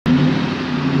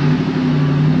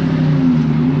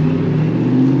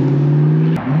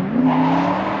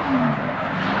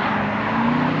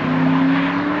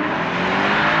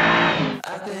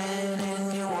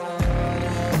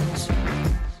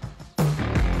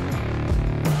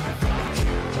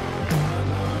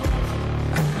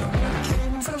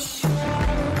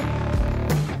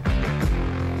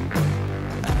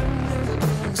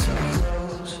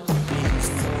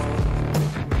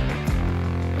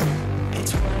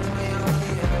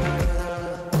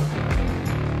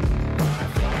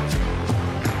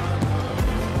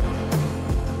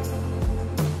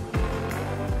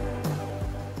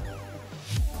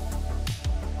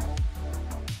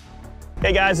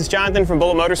Hey guys, it's Jonathan from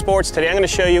Bullet Motorsports. Today I'm going to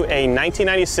show you a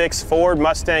 1996 Ford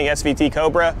Mustang SVT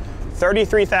Cobra,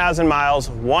 33,000 miles,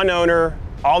 one owner,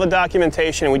 all the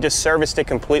documentation, and we just serviced it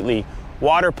completely.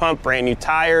 Water pump, brand new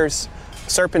tires,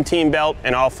 serpentine belt,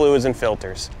 and all fluids and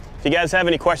filters. If you guys have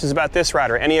any questions about this ride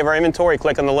or any of our inventory,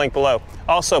 click on the link below.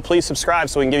 Also, please subscribe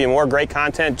so we can give you more great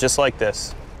content just like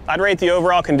this. I'd rate the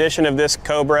overall condition of this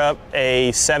Cobra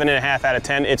a 7.5 out of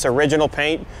 10. It's original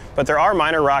paint, but there are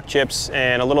minor rock chips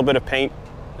and a little bit of paint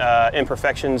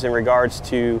imperfections in regards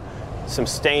to some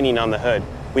staining on the hood.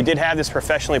 We did have this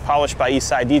professionally polished by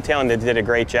Eastside Detailing. They did a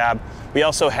great job. We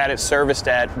also had it serviced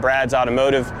at Brad's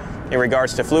Automotive in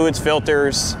regards to fluids,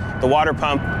 filters, the water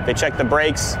pump. They checked the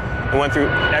brakes and went through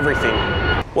everything.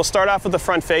 We'll start off with the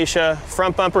front fascia.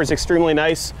 Front bumper is extremely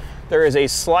nice. There is a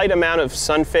slight amount of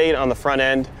sun fade on the front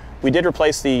end. We did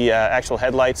replace the actual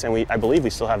headlights, and I believe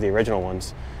we still have the original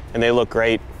ones, and they look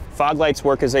great. Fog lights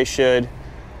work as they should.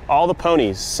 All the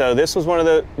ponies. So this was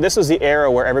this was the era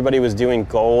where everybody was doing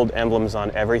gold emblems on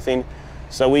everything.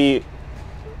 So we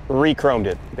re-chromed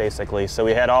it basically. So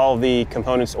we had all of the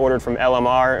components ordered from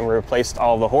LMR, and we replaced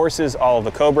all of the horses, all of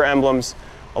the Cobra emblems,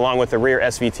 along with the rear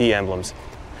SVT emblems.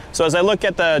 So as I look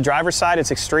at the driver's side,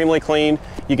 it's extremely clean.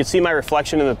 You can see my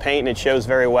reflection in the paint and it shows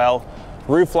very well.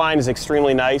 Roof line is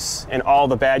extremely nice and all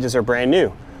the badges are brand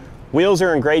new. Wheels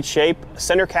are in great shape.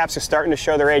 Center caps are starting to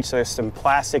show their age, so there's some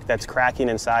plastic that's cracking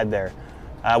inside there.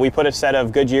 We put a set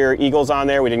of Goodyear Eagles on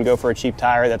there. We didn't go for a cheap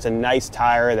tire. That's a nice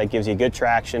tire that gives you good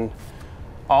traction.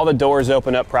 All the doors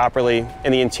open up properly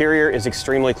and the interior is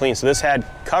extremely clean. So this had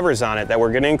covers on it that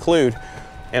we're going to include,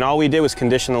 and all we did was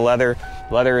condition the leather.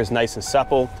 Leather is nice and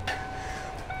supple.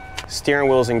 Steering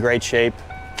wheel's in great shape.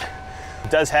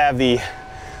 It does have the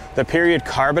period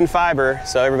carbon fiber,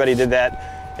 so everybody did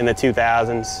that in the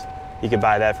 2000s. You could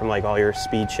buy that from like all your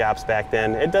speed shops back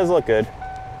then. It does look good.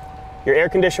 Your air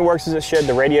condition works as it should.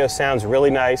 The radio sounds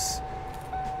really nice.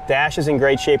 Dash is in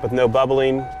great shape with no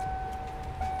bubbling.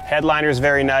 Headliner is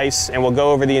very nice, and we'll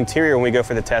go over the interior when we go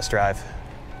for the test drive.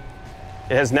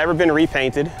 It has never been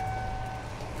repainted.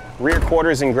 Rear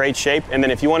quarters in great shape, and then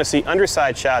if you want to see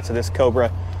underside shots of this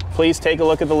Cobra, please take a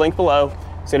look at the link below.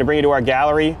 It's going to bring you to our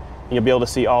gallery, and you'll be able to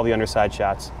see all the underside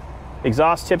shots.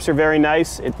 Exhaust tips are very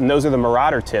nice, and those are the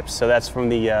Marauder tips, so that's from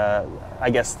the,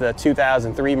 I guess the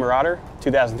 2003 Marauder,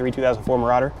 2003, 2004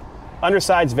 Marauder.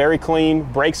 Underside's very clean,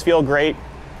 brakes feel great.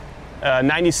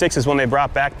 96 is when they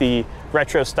brought back the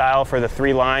retro style for the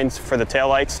 3 lines for the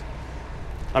taillights.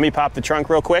 Let me pop the trunk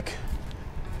real quick.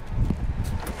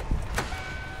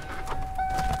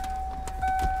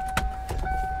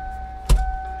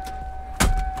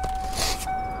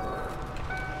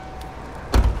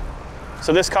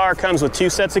 So this car comes with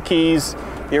 2 sets of keys,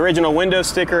 the original window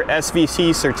sticker,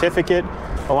 SVT certificate,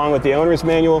 along with the owner's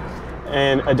manual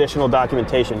and additional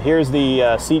documentation. Here's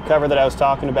the seat cover that I was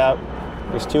talking about.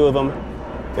 There's 2 of them.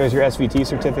 There's your SVT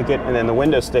certificate and then the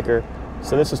window sticker.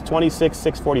 So this is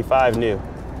 $26,645 new.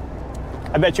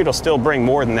 I bet you it'll still bring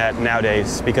more than that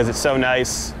nowadays because it's so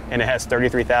nice and it has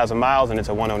 33,000 miles and it's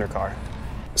a 1-owner car.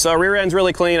 So rear end's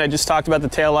really clean. I just talked about the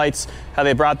taillights, how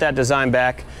they brought that design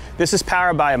back. This is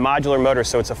powered by a modular motor,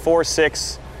 so it's a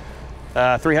 4.6,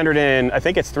 I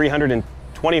think it's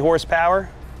 320 horsepower.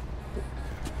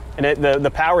 And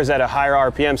the power is at a higher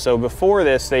RPM, so before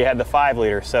this they had the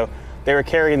 5-liter. So they were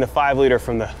carrying the 5-liter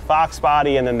from the Fox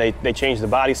body, and then they changed the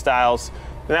body styles.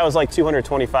 And that was like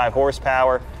 225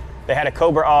 horsepower. They had a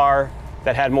Cobra R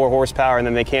that had more horsepower, and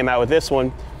then they came out with this one,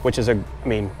 which is a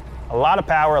lot of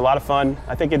power, a lot of fun.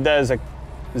 I think it does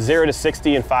 0 to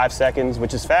 60 in 5 seconds,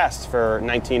 which is fast for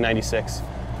 1996.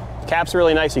 Cap's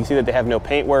really nice. You can see that they have no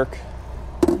paint work.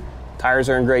 Tires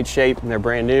are in great shape and they're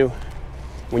brand new.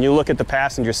 When you look at the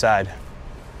passenger side,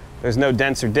 there's no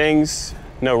dents or dings,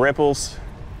 no ripples.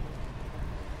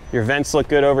 Your vents look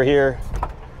good over here.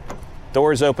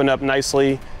 Doors open up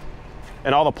nicely,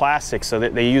 and all the plastic, so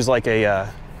that they use like a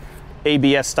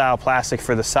ABS style plastic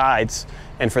for the sides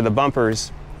and for the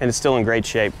bumpers, and it's still in great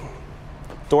shape.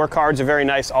 Door cards are very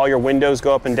nice. All your windows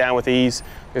go up and down with ease.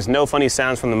 There's no funny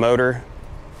sounds from the motor.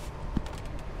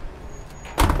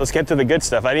 Let's get to the good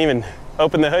stuff. I didn't even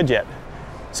open the hood yet.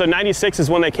 So 96 is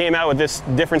when they came out with this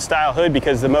different style hood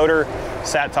because the motor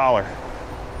sat taller.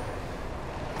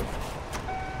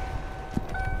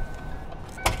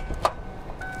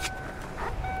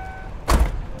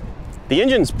 The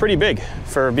engine's pretty big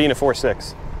for being a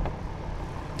 4.6.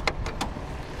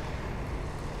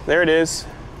 There it is.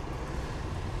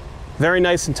 Very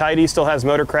nice and tidy, still has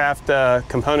Motorcraft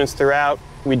components throughout.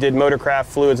 We did Motorcraft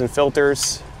fluids and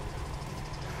filters.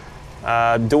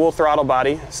 Dual throttle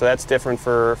body, so that's different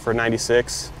for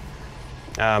 96.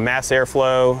 Mass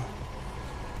airflow.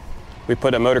 We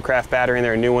put a Motorcraft battery in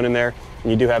there, a new one in there, and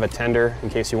you do have a tender in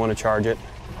case you want to charge it.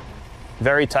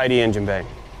 Very tidy engine bay.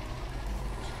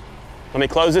 Let me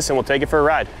close this and we'll take it for a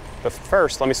ride. But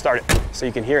first, let me start it so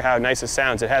you can hear how nice it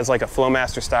sounds. It has like a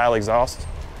Flowmaster style exhaust.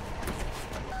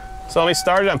 So let me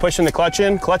start it, I'm pushing the clutch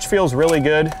in. Clutch feels really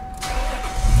good.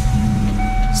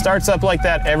 Starts up like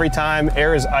that every time.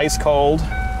 Air is ice cold.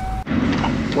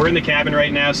 We're in the cabin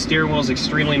right now. Steering wheel is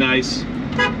extremely nice.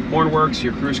 Horn works,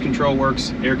 your cruise control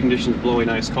works, air conditioning is blowing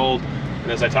ice cold.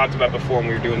 And as I talked about before when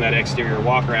we were doing that exterior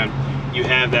walk around, you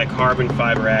have that carbon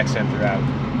fiber accent throughout.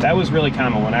 That was really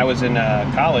common. When I was in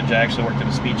college, I actually worked at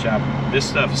a speed shop. This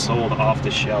stuff sold off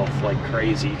the shelf like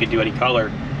crazy. You could do any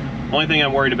color. Only thing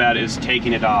I'm worried about is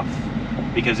taking it off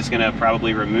because it's gonna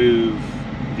probably remove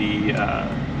the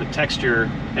texture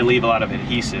and leave a lot of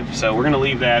adhesive. So we're gonna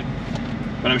leave that,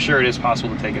 but I'm sure it is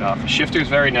possible to take it off. The shifter's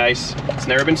very nice. It's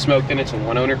never been smoked in. It's a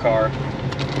one-owner car.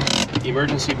 The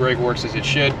emergency brake works as it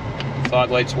should.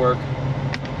 Fog lights work.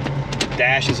 The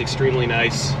dash is extremely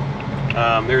nice.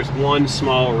 There's one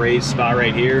small raised spot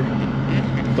right here,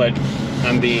 but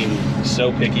I'm being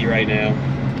so picky right now.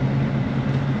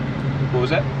 What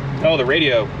was that? Oh, the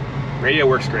radio. Radio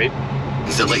works great.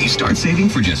 So let you start saving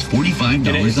for just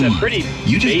 $45 a month. Pretty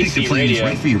you just picked the plan that's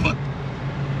right for your butt.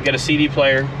 You got a CD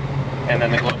player, and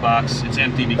then the glove box. It's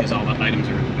empty because all the items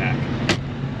are in the back.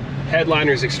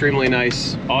 Headliner is extremely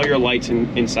nice. All your lights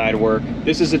inside work.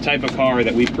 This is the type of car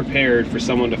that we've prepared for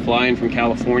someone to fly in from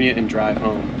California and drive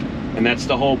home. And that's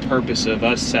the whole purpose of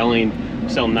us sell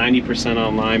 90%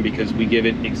 online, because we give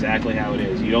it exactly how it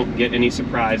is. You don't get any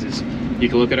surprises. You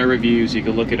can look at our reviews, you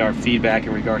can look at our feedback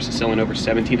in regards to selling over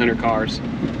 1,700 cars.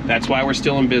 That's why we're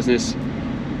still in business,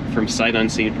 from sight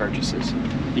unseen purchases.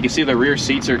 You can see the rear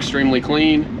seats are extremely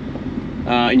clean.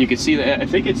 And you can see that, I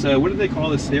think it's, what do they call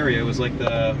this stereo? It was like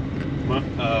a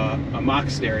mock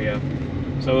stereo.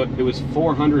 So it was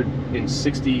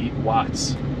 460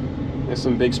 watts. There's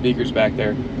some big speakers back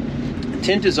there.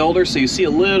 Tint is older, so you see a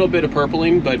little bit of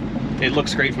purpling, but it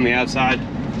looks great from the outside.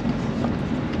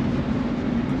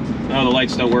 Oh, the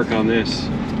lights don't work on this,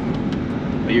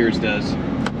 but yours does.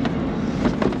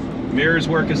 Mirrors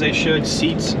work as they should.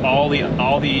 Seats, all the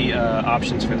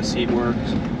options for the seat work.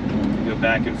 You go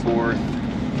back and forth.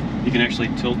 You can actually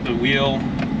tilt the wheel.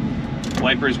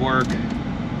 Wipers work,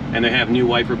 and they have new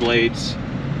wiper blades.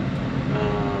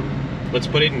 Let's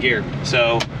put it in gear.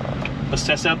 So let's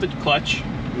test out the clutch.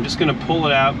 I'm just gonna pull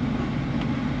it out.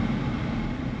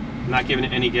 I'm not giving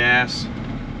it any gas.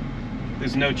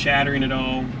 There's no chattering at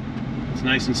all. It's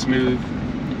nice and smooth.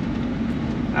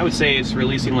 I would say it's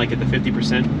releasing like at the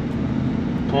 50%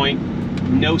 point.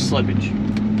 No slippage.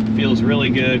 Feels really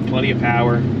good, plenty of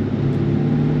power.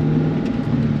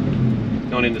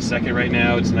 Going into second right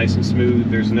now, it's nice and smooth.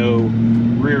 There's no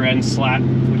rear end slap,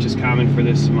 which is common for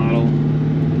this model.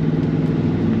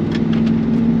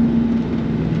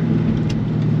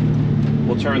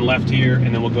 We'll turn left here,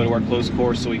 and then we'll go to our closed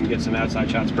course so we can get some outside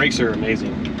shots. Brakes are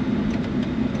amazing.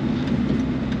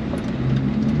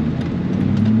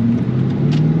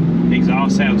 The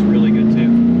exhaust sounds really good too.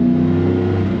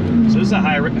 So this is a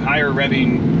higher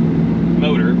revving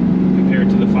motor compared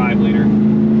to the 5-liter.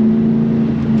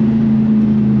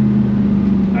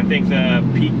 I think the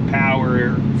peak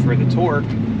power for the torque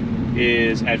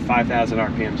is at 5,000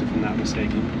 RPMs, if I'm not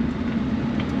mistaken.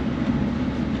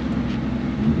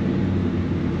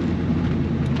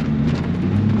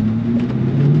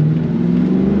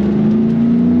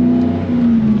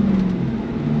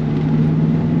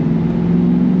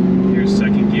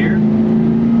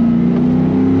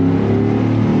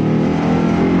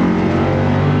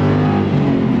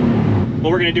 What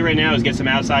we're going to do right now is get some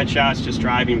outside shots just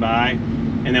driving by,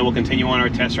 and then we'll continue on our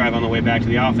test drive on the way back to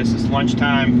the office. It's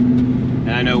lunchtime,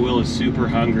 and I know Will is super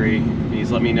hungry.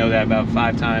 He's let me know that about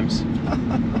 5 times.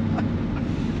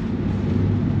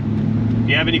 If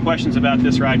you have any questions about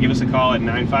this ride, give us a call at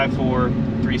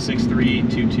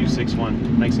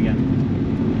 954-363-2261. Thanks again.